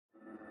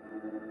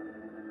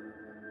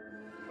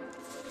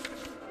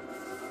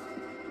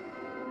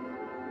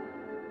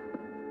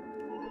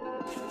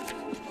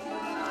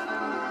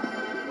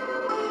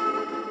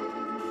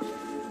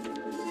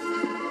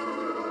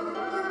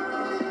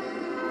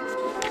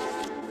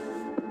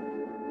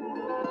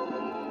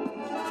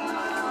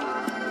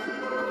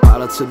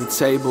bottle to the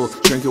table,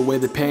 drink away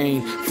the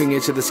pain, finger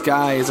to the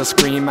sky as I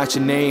scream out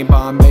your name.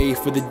 Bombay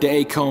for the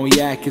day,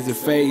 cognac is a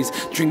phase.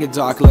 Drinking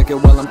dark liquor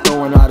while I'm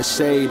throwing all the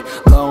shade.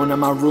 Alone in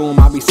my room,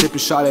 I be sipping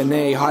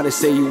Chardonnay. Hard to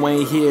say you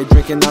ain't here,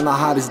 drinking on the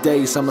hottest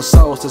day. Summer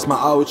solstice, my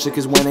old chick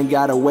is when it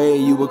got away.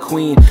 You a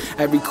queen,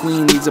 every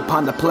queen needs a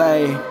pawn to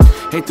play.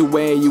 Hate the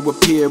way you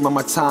appear on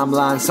my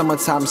timeline.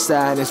 Summertime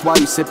sadness, while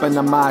you sipping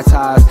on my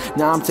ties.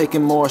 Now I'm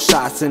taking more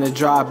shots in a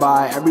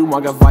drive-by.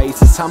 Everyone got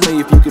vices, tell me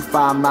if you could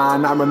find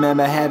mine. I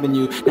remember having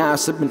you, now I'm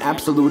sipping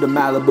Absolute in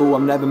Malibu.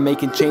 I'm never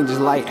making changes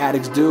like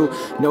addicts do.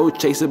 No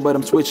chaser, but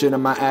I'm switching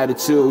on my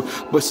attitude.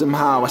 But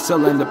somehow I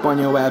still end up on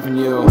your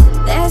avenue.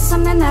 There's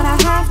something that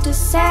I have to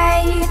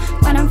say.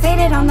 When I'm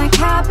faded on that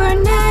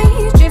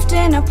Cabernet,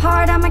 drifting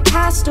apart, I'm a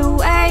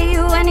castaway.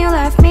 When you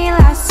left me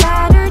last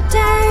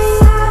Saturday,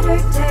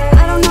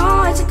 I don't know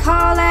what to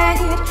call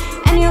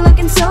it, and you're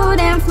looking so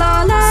damn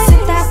flawless.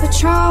 Sip that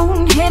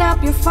Patron, hit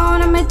up your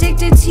phone, I'm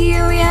addicted to you,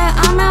 yeah,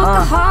 I'm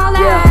alcoholic.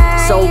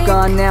 Yeah, so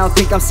gone now,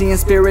 think I'm seeing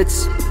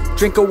spirits.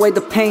 Drink away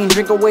the pain,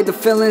 drink away the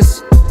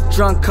feelings.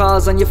 Drunk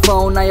calls on your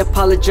phone, I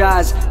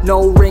apologize.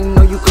 No ring,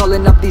 no you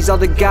calling up these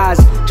other guys.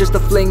 Just a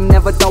fling,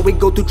 never thought we'd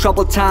go through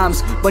troubled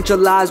times. Bunch of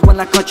lies when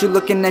I caught you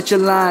looking at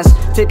your lines.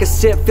 Take a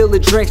sip, feel the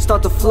drink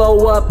start to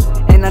flow up,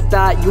 and I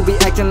thought you'd be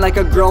acting like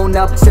a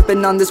grown-up.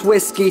 Sipping on this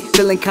whiskey,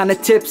 feeling kinda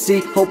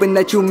tipsy, hoping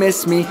that you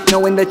miss me,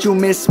 knowing that you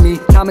miss me.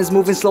 Time is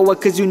moving slower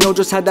cause you know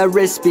just how that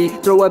risk be.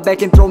 Throw it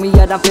back and throw me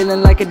out, I'm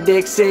feeling like a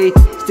Dixie.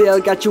 Still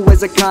got you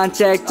as a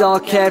contact, all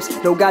caps.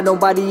 Don't got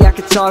nobody I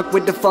can talk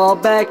with the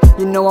fallback.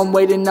 You know I'm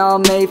waiting all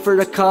May for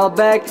the call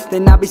back.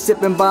 Then I'll be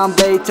sipping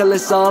Bombay till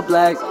it's all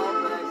black.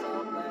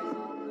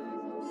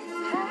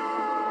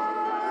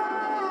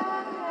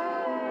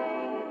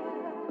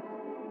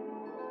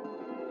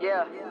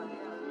 Yeah.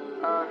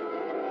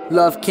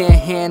 Love can't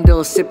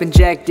handle, sipping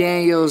Jack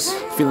Daniels.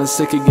 Feeling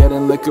sick of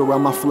getting liquor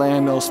on my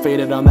flannels.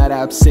 Faded on that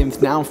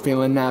absinthe, now I'm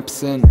feeling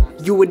absent.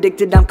 You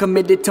addicted, I'm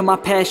committed to my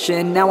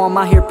passion. Now I'm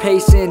out here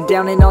pacing,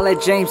 down in all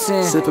that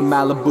Jameson. Sipping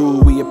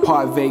Malibu, we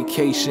apart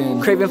vacation.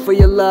 Craving for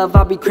your love,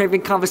 I'll be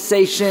craving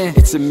conversation.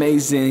 It's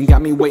amazing,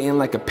 got me waiting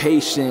like a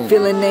patient.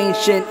 Feeling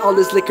ancient, all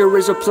this liquor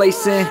is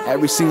replacing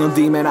every single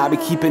demon I be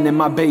keeping in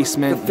my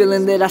basement. The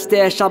feeling that I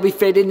stash, I'll be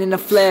fading in the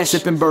flesh.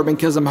 Sipping bourbon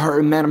cause I'm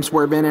hurting, man, I'm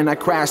swerving and I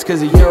crash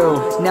cause of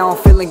you. Now I'm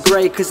feeling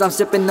great cause I'm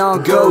sipping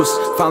on Ghost.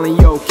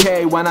 Finally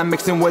okay when I'm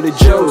mixing with a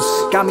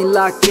juice. Got me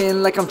locked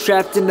in like I'm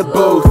trapped in the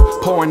booth.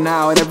 booth. Pouring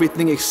out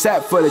everything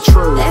except for the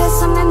truth. There's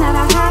something that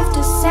I have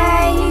to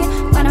say.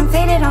 When I'm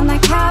faded on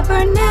that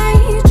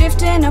Cabernet,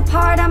 drifting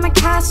apart, I'm a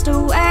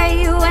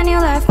castaway. When you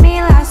left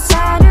me last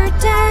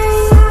Saturday,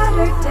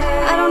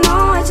 I don't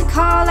know what to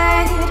call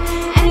it,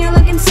 and you're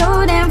looking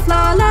so damn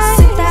flawless.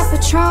 Sip that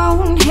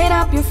Patron, hit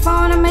up your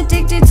phone, I'm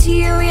addicted to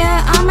you,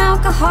 yeah, I'm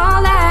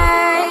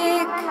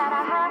alcoholic.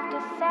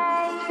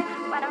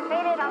 When I'm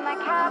faded on that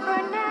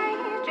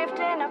Cabernet,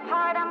 drifting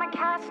apart, I'm a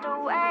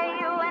castaway.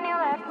 When you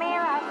left me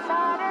last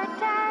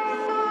Saturday,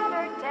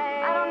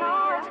 I don't know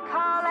what to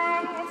call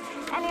it,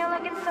 and you're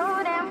looking so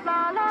damn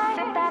flawless.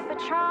 Sip that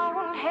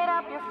Patron, hit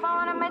up your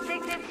phone, I'm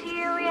addicted to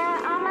you,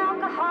 yeah, I'm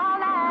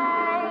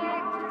alcoholic.